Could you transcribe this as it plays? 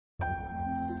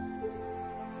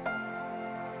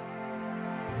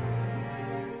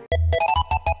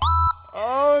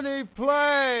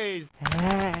Oneyplays!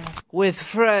 With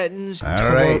friends.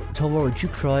 Alright. Tomorrow, would you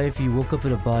cry if you woke up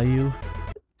in a bayou?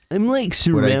 I'm like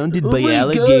surrounded by my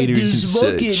alligators and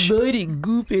God, there's such. mud and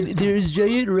goop and there's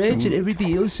giant rats and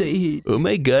everything else I hate. Oh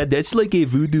my god, that's like a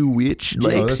voodoo witch.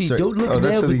 Like, Lexi, don't look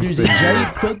now, but there's a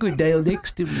giant crocodile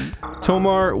next to me.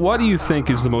 Tomar, what do you think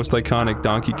is the most iconic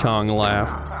Donkey Kong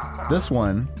laugh? This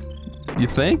one. You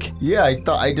think? Yeah,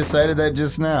 I decided that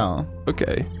just now.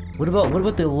 Okay. What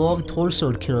about the long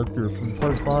torsoed character from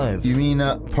part 5? You mean,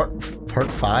 part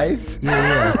 5?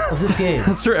 Yeah, of this game.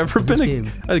 Has there ever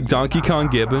been a Donkey Kong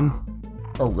gibbon?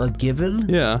 Oh, a gibbon?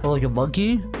 Yeah. Or like a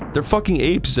monkey? They're fucking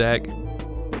apes, Zach.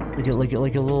 Like a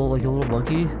little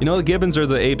monkey? You know the gibbons are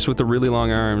the apes with the really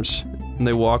long arms. And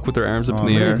they walk with their arms up in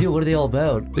the air. What are they all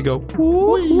about? They go,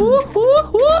 wait,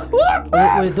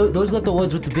 those are not the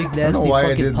ones with the big nasty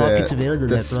fucking pockets of air in their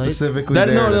neck, right? Specifically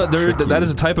that is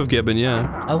a type of gibbon,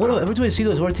 yeah. Every time I see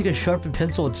those, I want to take a sharpened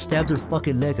pencil and stab their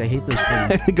fucking neck. I hate those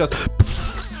things. It goes.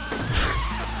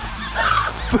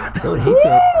 I would hate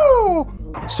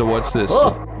that. So what's this?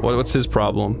 What's his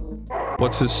problem?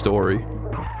 What's his story?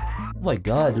 Oh my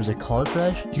god, there's a car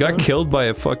crash? You got killed by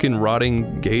a fucking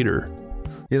rotting gator.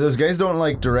 Yeah, those guys don't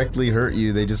like directly hurt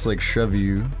you, they just like shove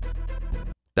you.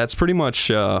 That's pretty much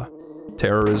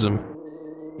terrorism.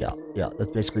 Yeah, that's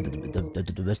basically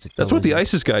the domestic. That's what the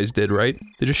ISIS guys did, right?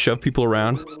 They just shoved people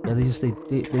around. Yeah,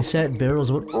 they sat in barrels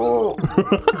and went, oh!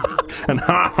 And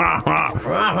ha ha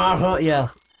ha! Yeah.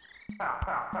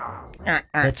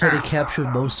 That's how they captured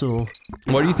Mosul.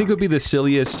 What do you think would be the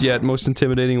silliest yet most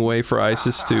intimidating way for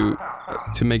ISIS to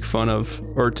make fun of,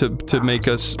 or to make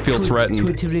us feel threatened? To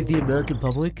intimidate the American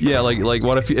public? Yeah, like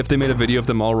what if they made a video of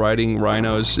them all riding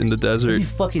rhinos in the desert? That'd be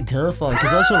fucking terrifying,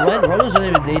 because also rhinos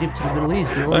aren't even native to the Middle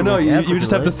East. I know, you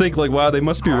just have to think like, wow, they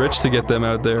must be rich to get them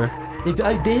out there.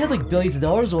 They had like billions of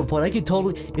dollars at one point. I could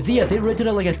totally, if they rented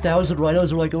out like 1,000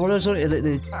 rhinos, or like, and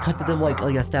they cut to them like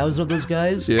 1,000 of those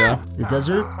guys. Yeah. In the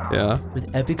desert. Yeah.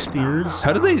 With epic spears.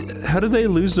 How did they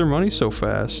lose their money so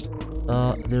fast?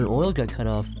 Their oil got cut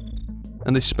off.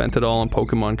 And they spent it all on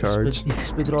Pokemon cards. They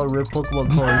spent it all on rare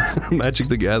Pokemon cards. Magic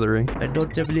the Gathering. I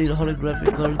don't have any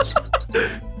holographic cards.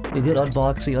 They did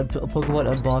unboxing,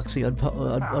 Pokemon unboxing,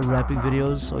 unwrapping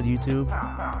videos on YouTube.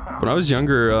 When I was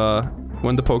younger,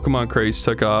 when the Pokemon craze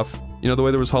took off, you know the way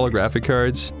there was holographic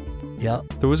cards? Yeah.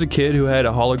 There was a kid who had a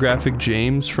holographic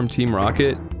James from Team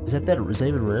Rocket. Is that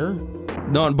even rare?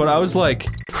 No, but I was like,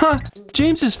 huh,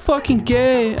 James is fucking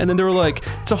gay. And then they were like,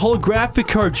 it's a holographic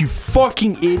card, you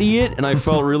fucking idiot. And I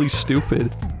felt really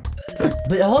stupid.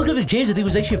 But a holographic James, I think,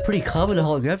 was actually a pretty common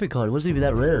holographic card. It wasn't even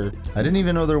that rare. I didn't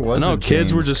even know there was a kids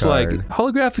James were just card. like,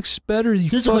 holographic's better, you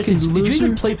Here's fucking loser. Did you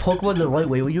even play Pokemon the right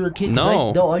way when you were a kid?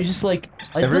 No. I was just like...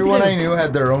 Everyone I knew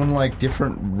had their own, like,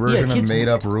 different version of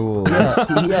made-up rules.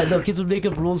 Yeah, no, kids would make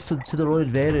up rules to their own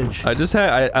advantage.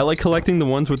 I like collecting the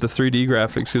ones with the 3D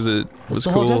graphics, because it was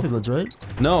cool. It's the holographic ones,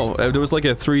 right? No, there was like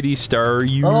a 3D star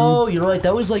you. Oh, you're right,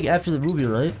 that was like after the movie,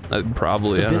 right?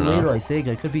 Probably, it's a bit later, I think.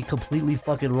 I could be completely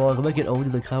fucking wrong. I might get owned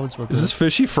in the comments about that. Is this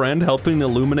fishy friend helping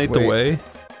illuminate the way?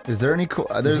 Is there any cool...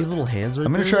 Does he have little hands right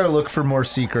I'm gonna there? try to look for more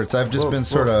secrets. I've just been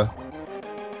sort of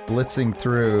blitzing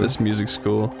through. This music's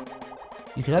cool.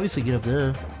 You can obviously get up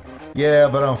there. Yeah,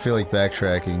 but I don't feel like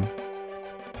backtracking.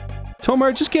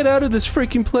 Tomar, just get out of this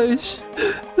freaking place.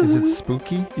 Is it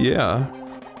spooky? Yeah.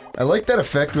 I like that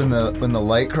effect when the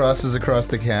light crosses across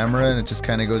the camera and it just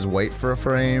kind of goes white for a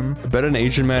frame. I bet an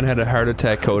Asian man had a heart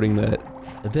attack coding that.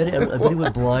 I bet he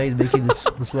went blind making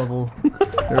this level.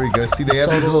 There we go. See, they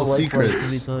have these little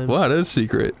secrets. Wow, that is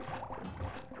secret.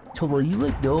 Tomar, you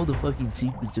like know the fucking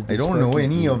secrets of this. I don't know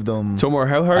any of them. Tomar,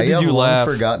 how hard did you laugh? I have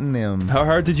long forgotten them. How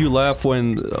hard did you laugh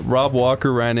when Rob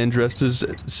Walker ran in dressed as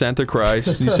Santa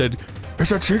Christ and he said,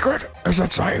 "Is it secret? Is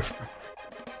it safe?"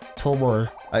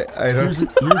 Tomar. I don't.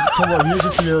 Tomar, here's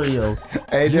the scenario.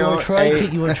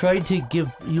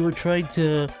 You were trying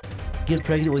to get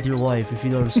pregnant with your wife, if you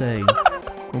know what I'm saying.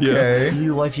 Okay.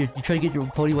 Your wife, you're trying to get your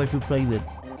pony wife pregnant.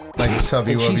 Like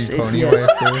tubby wubby pony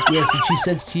wife. Yes, and she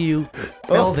says to you,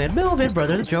 Melvin,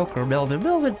 brother the Joker,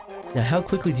 Melvin. Now, how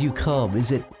quickly do you come?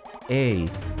 Is it A,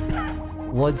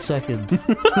 1 second,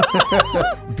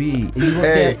 B,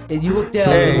 and you look down,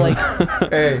 and like,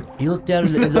 you look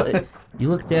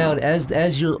down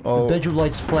as your bedroom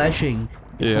light's flashing.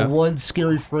 Yeah. For one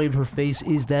scary frame, her face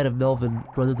is that of Melvin,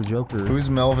 brother of the Joker. Who's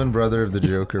Melvin, brother of the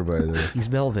Joker, by the way?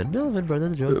 He's Melvin, brother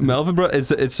of the Joker.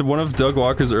 It's one of Doug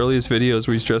Walker's earliest videos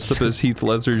where he's dressed up as Heath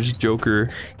Ledger's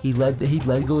Joker. He led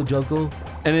go Joker.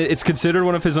 And it's considered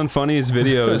one of his unfunniest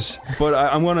videos. But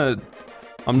I'm gonna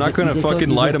I'm not gonna fucking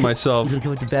lie to myself. You gonna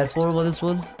come with the bat for him on this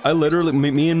one? I literally,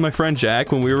 me and my friend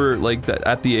Jack, when we were like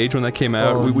at the age when that came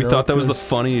out, we thought that was the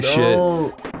funniest shit.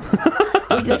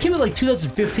 Wait, that came out like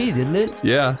 2015, didn't it?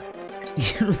 Yeah.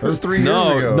 That was 3 years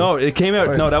ago. No, it came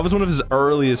out. No, that was one of his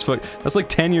earliest. That's like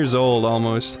 10 years old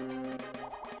almost.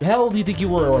 How old do you think you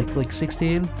were? Like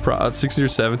 16? 16 or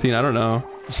 17. I don't know.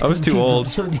 I was too old.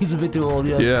 17's a bit too old.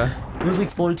 Yeah. Yeah. It was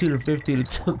like 14 or 15.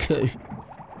 It's okay.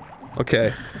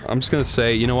 Okay, I'm just gonna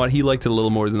say, you know what? He liked it a little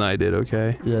more than I did.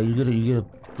 Okay. Yeah, you gotta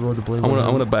throw the blame. I'm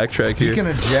gonna backtrack here. Speaking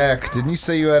of Jack, didn't you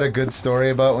say you had a good story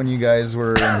about when you guys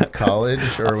were in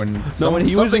college, or when when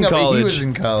he was in college? He was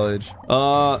in college.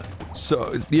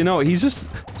 So you know, he's just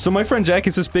my friend Jack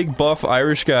is this big buff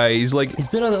Irish guy. He's like he's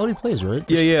been on the Oneyplays, right?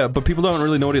 Yeah, but people don't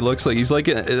really know what he looks like. He's like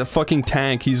a fucking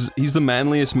tank. He's the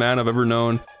manliest man I've ever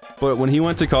known. But when he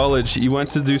went to college, he went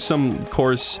to do some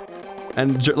course.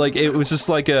 And like it was just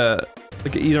like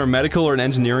either a medical or an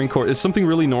engineering course. It's something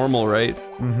really normal, right?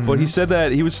 But he said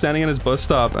that he was standing at his bus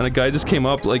stop and a guy just came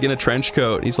up like in a trench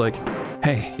coat. And he's like,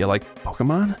 "Hey, you like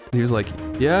Pokemon?" And he was like,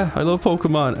 "Yeah, I love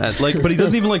Pokemon." And like, but he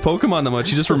doesn't even like Pokemon that much.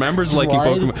 He just remembers liking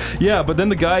Pokemon. Yeah, but then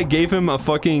the guy gave him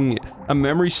a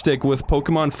memory stick with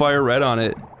Pokemon Fire Red on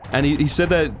it. And he said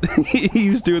that he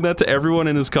was doing that to everyone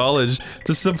in his college.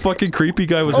 Just some fucking creepy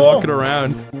guy was walking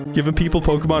around, giving people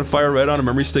Pokemon Fire Red on a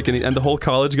memory stick, and the whole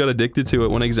college got addicted to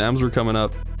it when exams were coming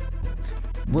up.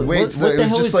 Wait, so it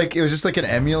was just like an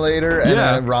emulator and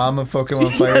a ROM of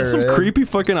Pokemon Fire Red? Some creepy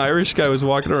fucking Irish guy was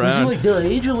walking around. Was he like their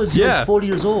age or was he like 40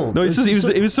 years old? No,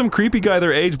 he was some creepy guy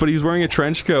their age, but he was wearing a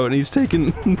trench coat and he's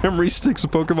taking memory sticks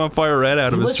of Pokemon Fire Red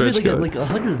out of his trench coat. Like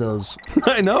 100 of those.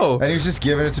 I know. And he was just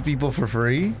giving it to people for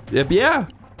free? Yeah.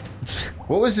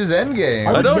 What was his end game?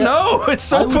 I don't know. It's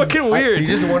so fucking weird. He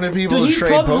just wanted people to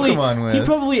trade Pokemon with. He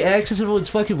probably accessed everyone's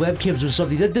fucking webcams or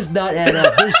something. That does not add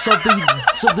up. There's something.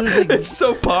 There's like. It's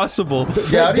so possible.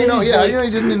 Yeah, how do you know? Yeah, how do you know he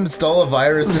didn't install a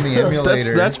virus in the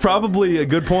emulator? That's probably a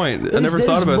good point. I never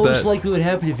thought about that. Most likely would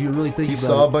happen if you really think about it. He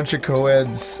saw a bunch of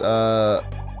co-eds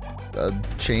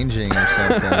changing or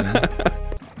something.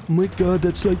 Oh my god,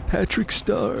 that's like Patrick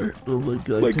Star. Oh my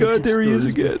god. My god, there he is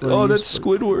again. Oh, that's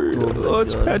Squidward. Oh,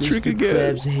 it's Patrick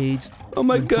again. Oh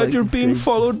my god, you're being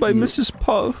followed by Mrs.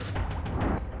 Puff.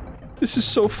 This is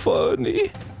so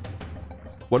funny.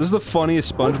 What is the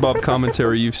funniest SpongeBob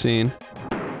commentary you've seen?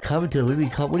 Commentary? What do you mean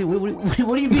commentary?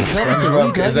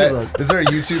 SpongeBob, is there a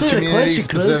YouTube community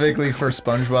specifically for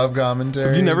SpongeBob commentary?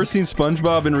 Have you never seen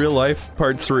SpongeBob in real life,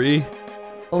 part 3?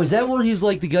 Oh, is that where he's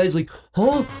like, the guy's like,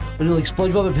 huh? And like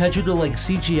SpongeBob and Patrick are like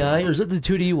CGI? Or is that the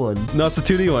 2D one? No, it's the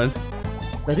 2D one.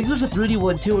 I think there's a 3D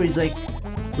one too where he's like,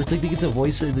 where it's like they get the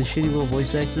shitty little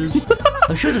voice actors.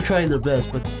 I'm sure they're trying their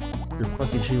best, but they're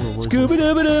fucking shitty little voice actors.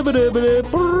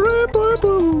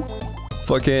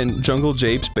 Fucking Jungle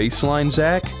Japes bassline,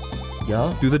 Zach?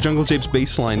 Yeah? Do the Jungle Japes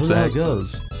bassline, Zach. I don't know how it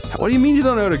goes. What do you mean you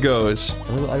don't know how it goes? I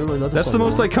don't really know That's the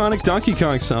most iconic Donkey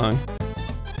Kong song.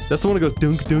 That's the one that goes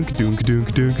dunk dunk dunk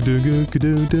dunk dunk dunk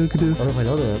dunk dunk dunk. I don't know if I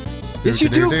know that. Yes, you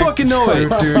do fucking know it. You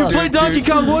played Donkey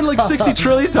Kong 1 like 60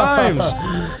 trillion times.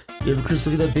 Yeah, but Chris,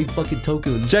 look at that big fucking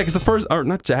token. Jack is the first, or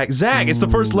not Jack, Zach. It's the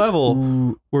first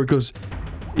level where it goes.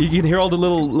 You can hear all the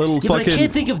little fucking. But I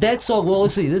can't think of that song. Well,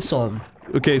 let's see this song.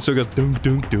 Okay, so it goes dunk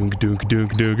dunk dunk dunk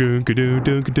dunk dunk dunk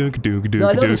dunk dunk dunk dunk. No,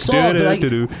 I know the song, but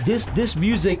this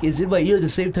music is in my ear at the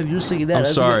same time you're singing that. I'm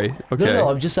sorry. Okay. No,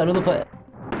 I don't know if I.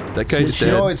 That guy's dead.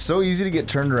 You know, it's so easy to get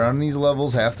turned around in these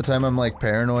levels. Half the time I'm like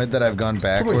paranoid that I've gone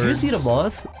backwards. Did you just eat a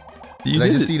moth? Did I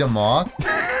just eat a moth?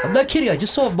 I'm not kidding. I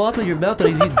just saw a moth in your mouth.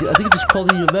 I think it just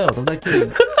crawled in your mouth. I'm not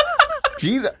kidding.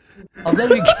 Jesus. I'm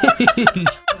not even kidding.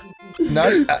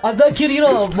 I'm not kidding at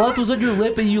all. A moth was on your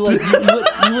lip and you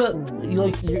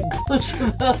closed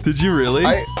your mouth. Did you really?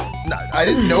 I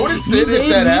didn't notice it if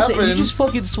that happened. You just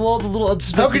fucking swallowed the little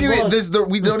unsuspecting How can you eat this?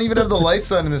 We don't even have the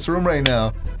lights on in this room right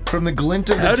now. From the glint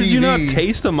of the TV. How did you not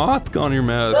taste a moth on your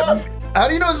mouth? How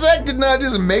do you know Zach did not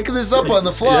just make this up on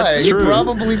the fly? That's true. He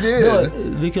probably did. No,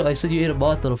 because I said you ate a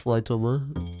moth on a fly, Toma.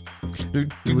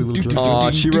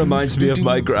 Aw, she reminds me of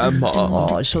my grandma.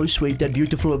 Aw, so sweet and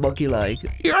beautiful and monkey-like.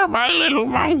 You're my little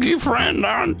monkey friend,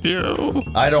 aren't you?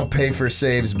 I don't pay for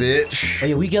saves, bitch. Oh,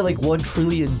 yeah, we got like 1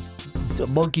 trillion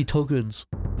monkey tokens.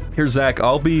 Here, Zach,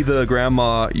 I'll be the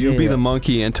grandma, you be the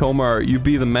monkey, and Tomar, you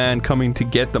be the man coming to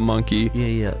get the monkey.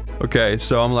 Yeah. Okay,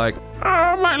 so I'm like,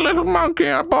 oh, my little monkey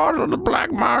I bought on the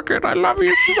black market. I love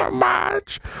you so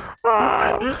much.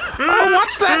 Oh,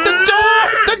 what's that?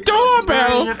 The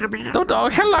doorbell! The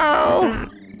dog, hello!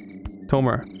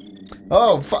 Tomar.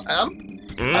 Oh,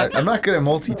 I'm not good at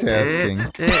multitasking.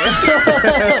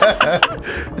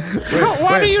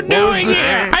 What are you doing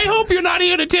here? I hope you're not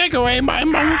here to take away my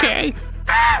monkey.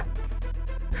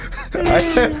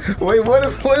 Wait,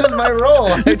 what is my role?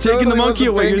 You're taking the monkey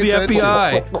away. You're the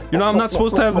FBI. I'm not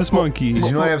supposed to have this monkey. Did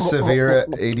you know I have severe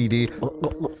ADD?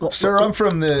 Sir, I'm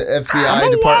from the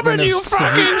FBI Department of you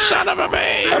fucking son of a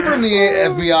bitch! I'm from the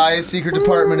FBI Secret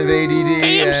Department of ADD.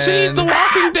 AMC's The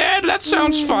Walking Dead. That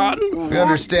sounds fun. We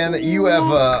understand that you have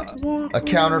a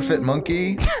counterfeit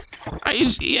monkey.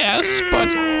 Yes,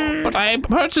 but I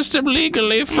purchased him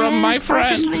legally from my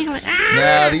friend.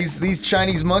 Nah, these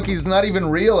Chinese monkeys, it's not even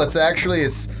real. It's actually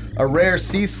a rare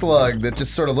sea slug that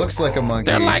just sort of looks like a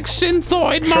monkey. They're like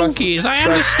synthoid monkeys. I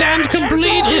understand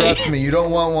completely. Trust me, you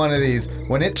don't want one of these.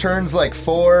 When it turns like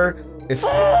 4, it's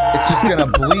just gonna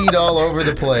bleed all over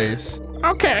the place.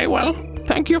 Okay, well,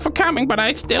 thank you for coming, but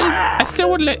I still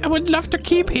would love to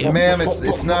keep him. Ma'am,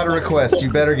 it's not a request.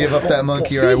 You better give up that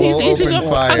monkey, or See, I will he's open eating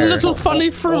fire. a little funny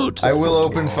fruit. I will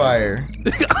open fire.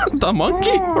 The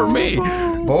monkey or me?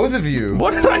 Both of you.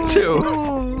 What did I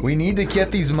do? We need to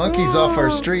get these monkeys off our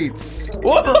streets.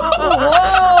 Whoa,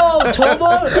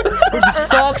 Toba! This is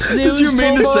Fox News. Did you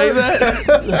mean to say that?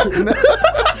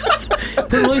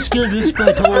 They're really scared me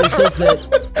when Toba says that.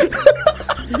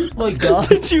 My God.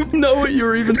 Did you know what you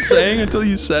were even saying until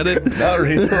you said it? Not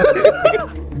really.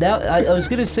 Now, I was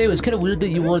gonna say, it was kind of weird that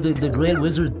you wore the Grand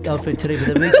Wizard outfit today, but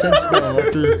that makes sense now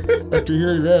after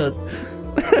hearing that.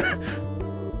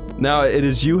 Now it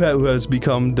is you who has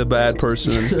become the bad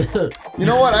person. You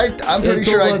know what? I'm pretty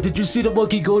sure Did you see the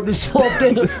monkey go in the swamp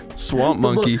there? Swamp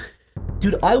monkey.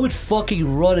 Dude, I would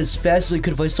fucking run as fast as I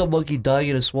could if I saw a monkey dying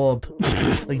in a swamp.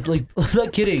 like, I'm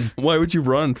not kidding. Why would you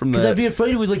run from that? Because I'd be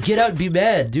afraid it would, like, get out and be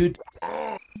mad, dude.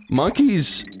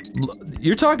 Monkeys?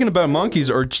 You're talking about monkeys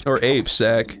or apes,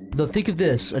 Zach. No, think of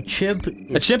this. A chimp...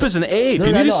 A chimp is an ape.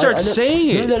 You need to start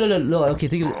saying it. No, okay,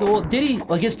 think of it. Well, Diddy...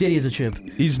 I guess Diddy is a chimp.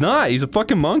 He's not. He's a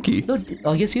fucking monkey. No,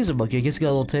 I guess he is a monkey. I guess he got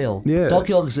a little tail. Yeah.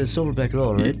 Donkey Kong is a silverback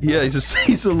gorilla, right? Yeah,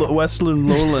 he's a Western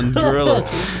lowland gorilla.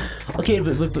 Okay,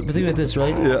 but think about this,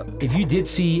 right? Yeah. If you did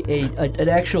see an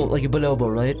actual, like a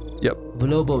bonobo, right? Yep.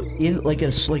 Bonobo in like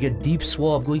a deep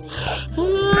swamp going...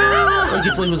 like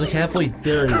it was like halfway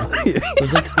buried.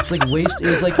 It's like waist. It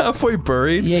was like halfway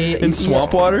buried. Yeah, in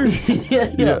swamp water.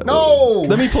 yeah. No.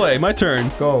 Let me play. My turn.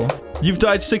 Go. You've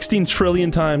died 16 trillion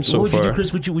times so far. What would you do,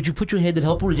 Chris? Would you put your hand and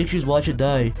help, or would you just watch it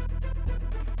die?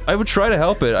 I would try to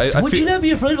help it. Would you not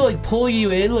be afraid of like pulling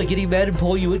you in, like getting mad and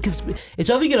pulling you in? Because it's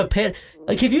probably gonna pet.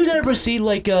 Like, have you ever seen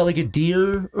like a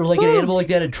deer or like an animal like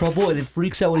that in trouble and it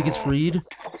freaks out when it gets freed?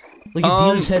 Like a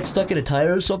deer's head stuck in a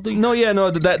tire or something? No, yeah, no,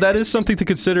 that is something to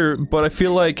consider, but I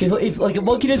feel like... If like, a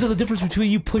monkey doesn't know the difference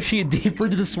between you pushing it deeper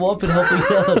into the swamp and helping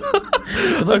it out.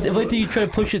 If I think you try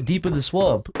to push it deep in the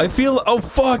swamp. I feel... Oh,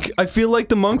 fuck! I feel like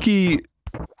the monkey...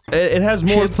 It has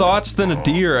more thoughts than a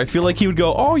deer. I feel like he would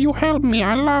go, "Oh, you helped me,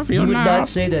 I love you now." He would not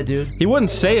say that, dude. He wouldn't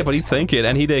say it, but he'd think it,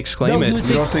 and he'd exclaim it.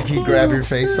 You don't think he'd grab your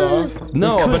face off?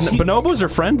 No, but bonobos are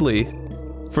friendly.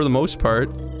 For the most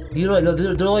part. You know,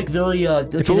 they're like very,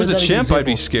 if it was a chimp, I'd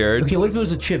be scared. Okay, what if it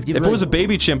was a chimp? If it was a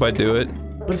baby chimp, I'd do it.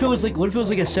 What if it was like a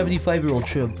 75-year-old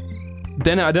chimp?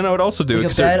 Then I would also do it.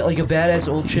 Like a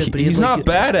badass old chimp. But he's not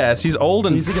badass. He's old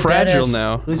and fragile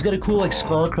now. He's got a cool like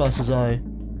scar across his eye.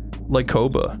 Like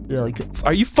Koba. Yeah, like...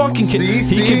 Are you fucking kidding?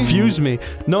 He confused me.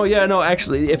 No, yeah, no,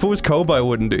 actually, if it was Koba, I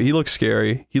wouldn't do it. He looks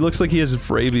scary. He looks like he has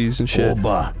rabies and shit.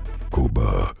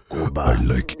 Koba, I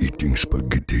like eating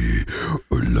spaghetti.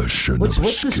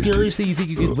 What's the scariest thing you think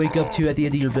you could wake up to at the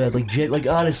end of your bed? Like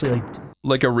honestly,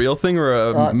 like a real thing or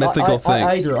a mythical thing?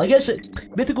 Either. I guess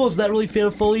mythical is not really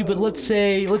fair fully, but let's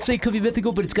say it could be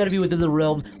mythical, but it's got to be within the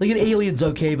realm. Like an alien's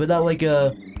okay, but not like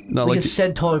a a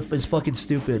centaur is fucking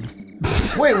stupid.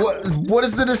 Wait, what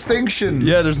is the distinction?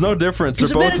 Yeah, there's no difference. They're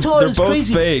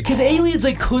both fake. Because aliens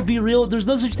could be real. There's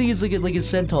no such thing as like a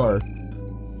centaur.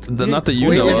 Not that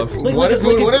you know of. What if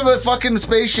a fucking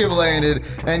spaceship landed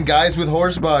and guys with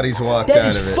horse bodies walked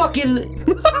out of it? That is fucking...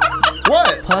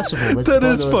 What? Possible. That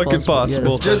is fucking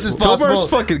possible. It's just as possible. Tobar's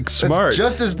fucking smart. It's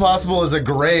just as possible as a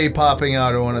gray popping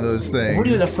out of one of those things. What are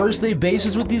you, the first name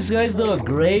basis with these guys though? A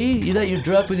gray? You're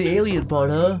dropping the alien part,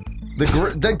 huh?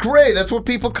 The gray, that's what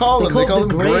people call them. They call them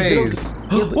grays.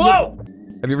 Whoa!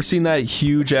 Have you ever seen that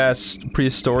huge-ass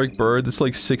prehistoric bird that's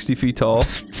like 60 feet tall?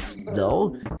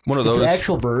 No. One of those. It's an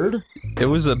actual bird? It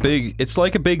was a big... It's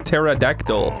like a big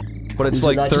pterodactyl, but it's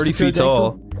like 30 feet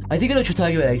tall. I think I know what you're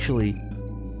talking about, actually.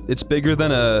 It's bigger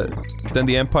than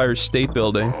the Empire State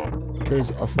Building. There's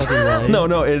a fucking lie.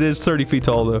 No, it is 30 feet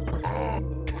tall, though.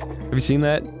 Have you seen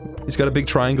that? He's got a big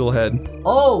triangle head.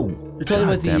 Oh! You're talking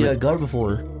about the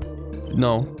Garbaphore.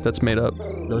 No, that's made up.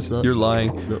 No, it's not. You're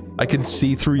lying. No. I can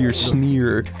see through your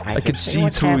sneer. I can see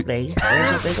through.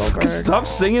 Stop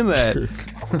singing that.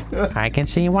 I can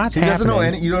see what's He doesn't know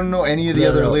any. You don't know any of the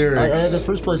other lyrics. I had the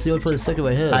first place, the only place the second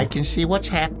in my head. I can see what's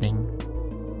happening.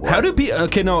 How do people?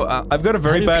 Okay, no, I've got a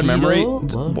very bad memory.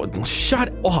 What?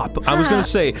 Shut up! I was gonna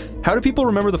say, how do people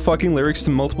remember the fucking lyrics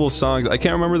to multiple songs? I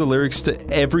can't remember the lyrics to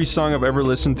every song I've ever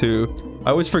listened to.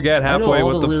 I always forget halfway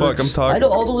what the fuck I'm talking. I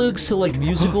know all the lyrics to like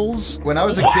musicals. When I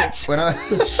was a kid,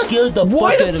 It scared the fuck out of me.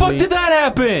 Why the fuck did that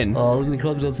happen? Oh, look at the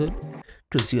clubs outside.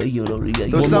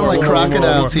 Those sound like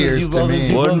crocodile tears to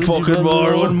me. One fucking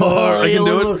more, one more. I can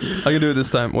do it. I can do it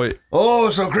this time. Wait. Oh,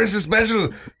 so Chris is special.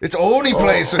 It's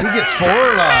Oneyplays, so he gets 4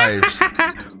 lives.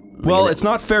 Well, it's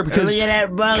not fair because Look at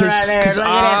that buzzer right there. Look at that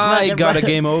I fucking got a buzzer.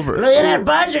 game over. Look at that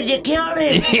buzzard, you killed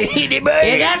him! You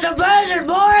got the buzzard,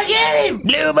 boy, get him!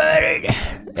 Blue buzzard!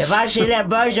 If I see that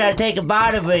buzzard, I'd take a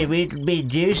bite of him. He'd be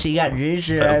juicy, got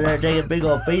juicy, and I'd take a big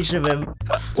old piece of him.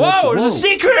 Whoa, there's a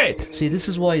secret! See, this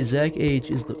is why Zach H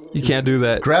is the... You can't do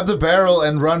that. Grab the barrel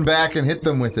and run back and hit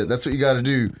them with it. That's what you gotta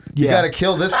do. You gotta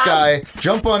kill this guy,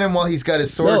 jump on him while he's got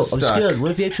his sword stuck. I'm scared.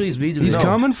 What if he actually is mean to me? He's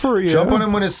coming for you. Jump on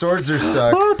him when his swords are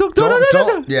stuck. Oh,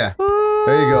 don't. Yeah.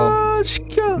 There you go.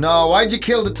 No, why'd you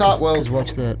kill the top? Well,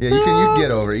 watch that. Yeah, you can get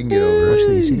over it. You can get over it. Watch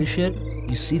that. You see this shit?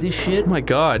 You see this shit? Oh my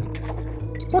god.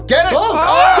 Get it!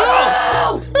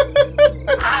 Oh!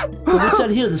 What's that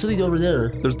here? There's something over there.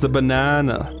 There's the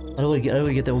banana. I don't want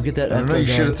to get that. We'll get that. I don't know, you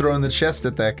should have thrown the chest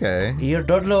at that guy. You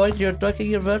don't know what you're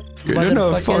talking about? You don't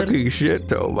know fucking shit,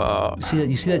 Toma.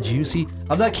 You see that juicy?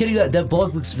 I'm not kidding, that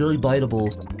bug looks very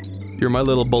biteable. You're my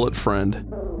little bullet friend.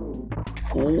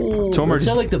 Oh, Tomer, that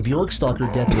sound like the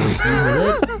Bjorkstalker death race. You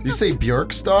hear that? Did you say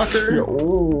Bjorkstalker?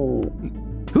 Oh.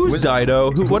 Who's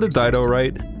Dido? What did Dido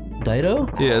write? Dido?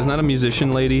 Yeah, isn't that a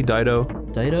musician lady? Dido?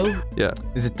 Dido? Yeah.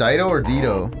 Is it Dido or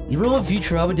Dido? You remember when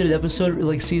Futurama did an episode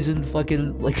like season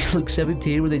fucking like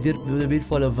 17 where they made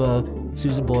fun of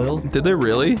Susan Boyle? Did they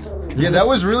really? Yeah, that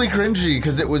was really cringy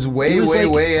because it was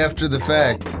way after the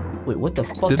fact. Wait, what the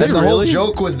fuck? Did they And the really? whole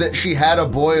joke was that she had a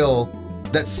Boyle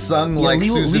that sung like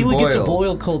Susan Boyle. Gets a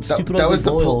Boyle called Stupid that Ugly was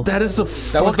the Boyle. That is the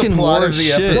That was the fucking plot of worst the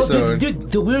shit. episode. No,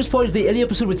 dude, the weirdest part is they end the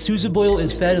episode with Susan Boyle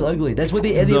is fat and ugly. That's what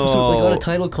they end the episode like on a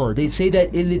title card. They say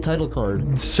that in the title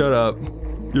card. Shut up.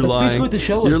 You're That's lying. basically what the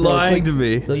show is. You're though. lying like, to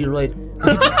me. No, you're right.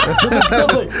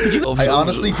 I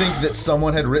honestly think that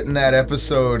someone had written that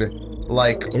episode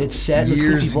like And it's sad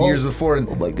years before, and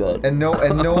oh my god. and no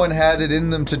one had it in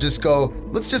them to just go,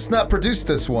 let's just not produce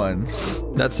this one.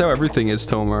 That's how everything is,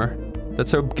 Tomar.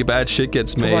 That's how bad shit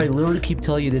gets made. I literally keep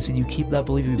telling you this and you keep not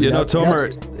believing me. You know, Tomar,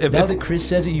 if now it's, that Chris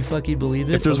says it, you fucking believe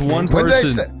it. if there's Okay. one When did I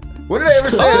person, say? When did I ever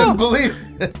say I didn't believe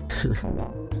it?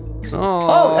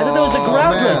 Oh, I thought that was a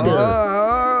ground man. right there.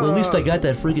 Well, at least I got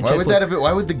that freaking Why would that have been?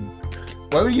 Why would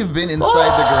you have been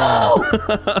inside the ground?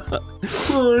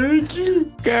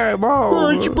 Come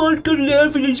on. Mike's gonna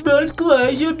laugh in his math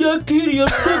class. I'm not kidding. I'm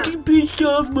fucking pissed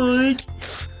off, Mike.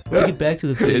 Let's get back to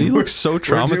the Dude, thing. he looks so We're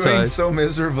doing traumatized. so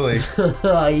miserably.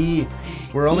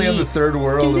 We're only on the third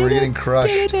world and we're getting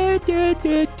crushed. Tomo, would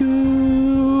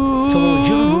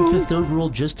you ever move to the third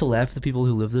world just to laugh at the people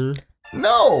who live there?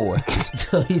 No!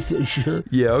 Sure.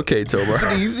 Yeah, okay, Tomar. It's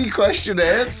an easy question to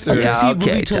answer. I could see you okay,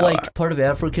 moving to Tomo. like part of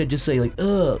Africa and just say like,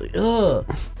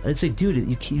 I'd say, dude,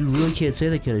 you really can't say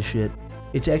that kind of shit.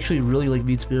 It's actually really like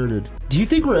mean-spirited. Do you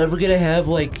think we're ever gonna have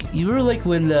like, you remember like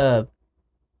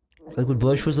when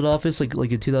Bush was in office, like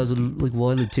in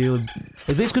 2001 and 2, and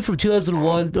like basically from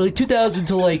 2001, or like 2000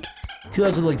 to like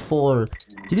 2004. Do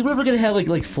you think we're ever gonna have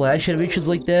like flash animations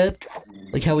like that,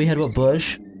 like how we had with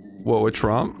Bush? What, with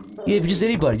Trump? Yeah, just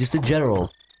anybody, just in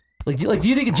general. Like do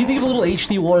you think if a little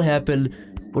HD war happened,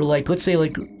 where like let's say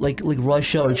like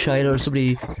Russia or China or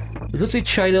somebody, like, let's say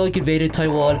China like invaded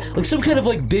Taiwan, like some kind of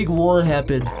like big war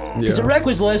happened. Because Yeah. Iraq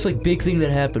was the last like big thing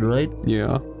that happened, right?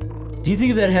 Yeah. Do you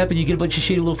think if that happened, you get a bunch of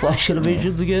shitty little flash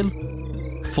animations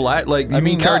again? Flat, like, you I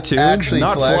mean, mean not cartoons? actually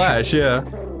Not Flash. Flash, yeah.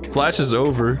 Flash is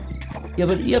over. Yeah,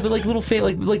 but like little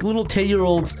like little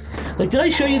 10-year-olds. Like, did I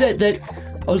show you that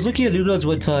I was looking at Nuno's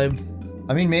one time?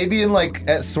 I mean, maybe in like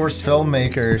at Source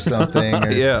Filmmaker or something. Or,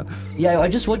 Yeah. Yeah, I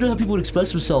just wonder how people would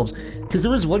express themselves. Because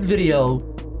there was one video,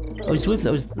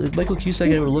 Michael Cusack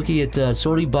and I were looking at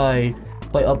sorting by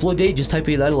upload date, just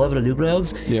typing in 9/11 on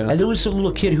Newgrounds. Yeah. And there was some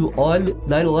little kid who on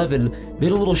 9/11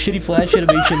 made a little shitty flash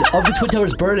animation of the Twin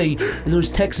Towers burning, and there was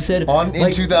text that said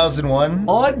in 2001?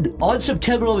 on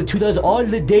September 11, 2000, on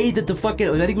the day that the fucking,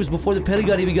 I think it was before the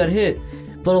Pentagon even got hit,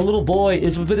 but a little boy, it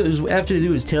was after it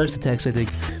was terrorist attacks, I think.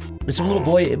 But some little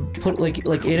boy put like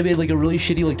animated like a really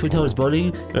shitty like Twin Towers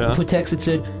burning. Yeah. And put text that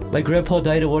said, "My grandpa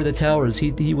died at one of the towers.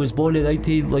 He was born in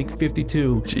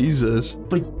 1952." Jesus.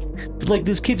 But like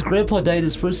this kid's grandpa died.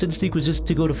 His first instinct was just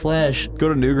to go to Flash. Go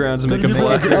to Newgrounds and Go make to a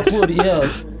Newgrounds Flash. and upload it, yeah.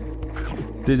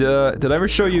 Did I ever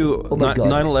show you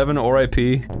 9/11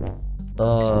 RIP?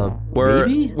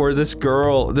 Where this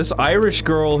girl, this Irish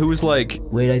girl who was like...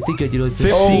 Wait, I think I do.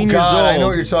 15 years old. I know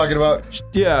what you're talking about.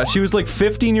 Yeah, she was like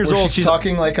 15 years old. She's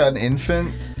talking like an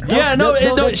infant. Yeah,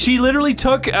 no, she literally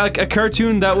took a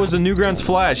cartoon that was a Newgrounds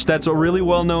Flash. That's a really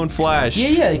well-known Flash.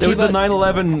 Yeah. It was the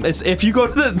 9/11. If you go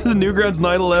to the Newgrounds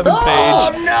 9/11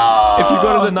 page, no! If you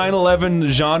go to the 9/11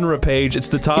 genre page, it's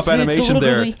the top animation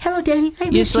there. Hello, Daddy. I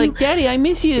miss you. It's like, Daddy, I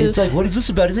miss you. It's like, what is this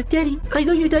about? It's like, Daddy, I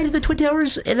know you died in the Twin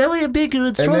Towers, and now I am bigger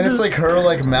and stronger. And then it's like her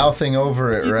like mouthing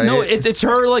over it, right? No, it's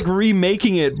her like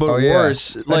remaking it, but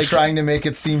worse. Like trying to make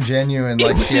it seem genuine.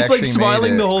 Like she's like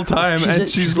smiling the whole time, and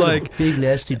she's like big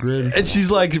nasty grin. And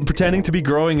she's like pretending to be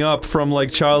growing up from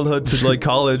like childhood to like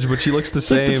college, but she looks the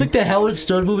same. It's like the Howard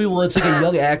Stern movie where it's like a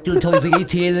young actor until he's like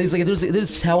 18, and he's like,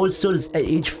 there's Howard Stern is at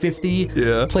age 50,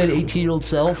 playing an 18-year-old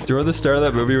self. Do you remember the star of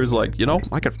that movie was like, you know,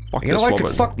 I could fuck this woman. I could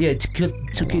fuck, yeah,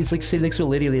 it's like sitting next to a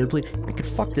lady on the airplane, I could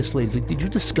fuck this lady. It's like, dude, you're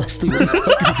disgusting. What are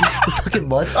you talking fucking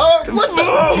mutts. Oh, what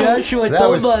the? Joshua, that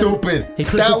was stupid. Hey,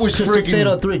 Chris, that was freaking. Say it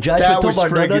on 3. Joshua, that was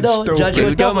freaking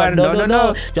stupid. Joshua,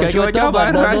 no.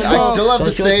 I still have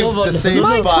the same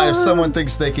spot if someone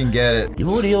thinks they can get it. You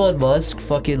know when Elon Musk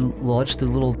fucking launched the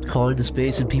little car into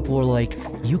space and people were like,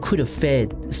 you could have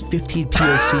fed 15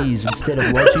 POCs instead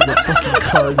of launching the fucking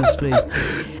car into space.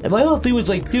 And my whole thing was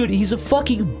like, dude, he's a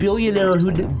fucking billionaire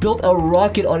who built a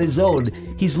rocket on his own.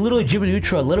 He's literally Jimmy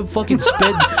Neutron. Let him fucking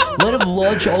spend, let him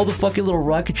launch all the fucking little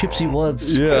rocket ships he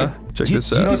wants. Yeah, check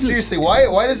this out. No, seriously,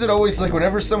 why does it always, like,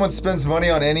 whenever someone spends money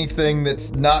on anything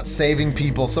that's not saving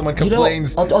people, someone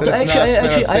complains that it's not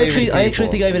spent on saving people? I actually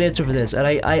think I have an answer for this, and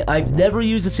I've never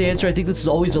used this answer. I think this is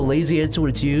always a lazy answer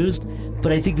when it's used,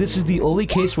 but I think this is the only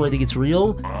case where I think it's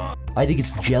real. I think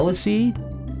it's jealousy,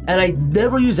 and I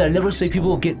never use that. I never say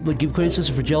people give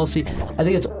criticism for jealousy. I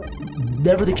think it's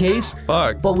never the case.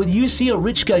 Fuck. But when you see a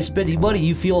rich guy spending money,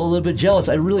 you feel a little bit jealous.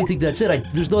 I really think that's it.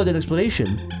 There's no other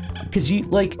explanation. Because you,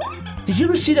 like, did you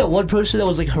ever see that one person that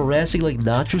was, like, harassing, like,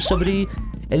 Notch or somebody?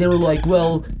 And they were like,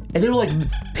 well, and they were like,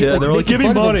 yeah, they were like, give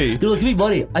me money. They were like, give me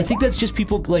money. I think that's just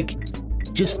people, like,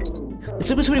 it's like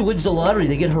when somebody wins the lottery,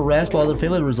 they get harassed by other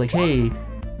family members, like, hey,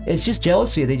 it's just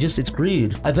jealousy. It's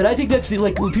greed. But I think that's the,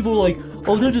 like, when people are like,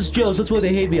 oh, they're just jealous, that's why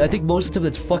they hate me. I think most of the time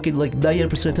that's fucking, like, 99%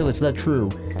 of the time that's not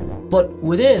true. But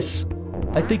with this,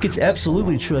 I think it's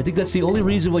absolutely true. I think that's the only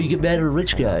reason why you get mad at a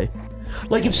rich guy.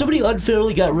 Like, if somebody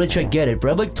unfairly got rich, I get it, but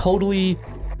I'm like totally...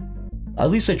 At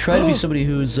least I try to be somebody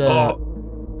who's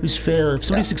fair. If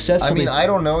somebody's successful... I mean, I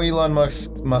don't know Elon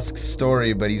Musk's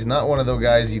story, but he's not one of those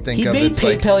guys you think of that's like... He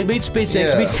made PayPal, he made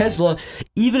SpaceX, he made Tesla.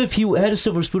 Even if he had a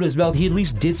silver spoon in his mouth, he at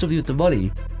least did something with the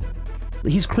money.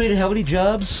 He's created how many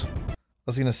jobs? I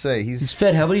was gonna say, he's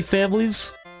fed how many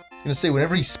families? I was gonna say,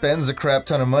 whenever he spends a crap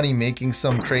ton of money making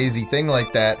some crazy thing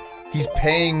like that, he's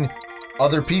paying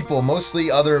other people,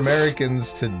 mostly other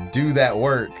Americans, to do that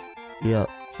work. Yeah.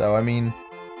 So, I mean,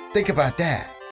 think about that.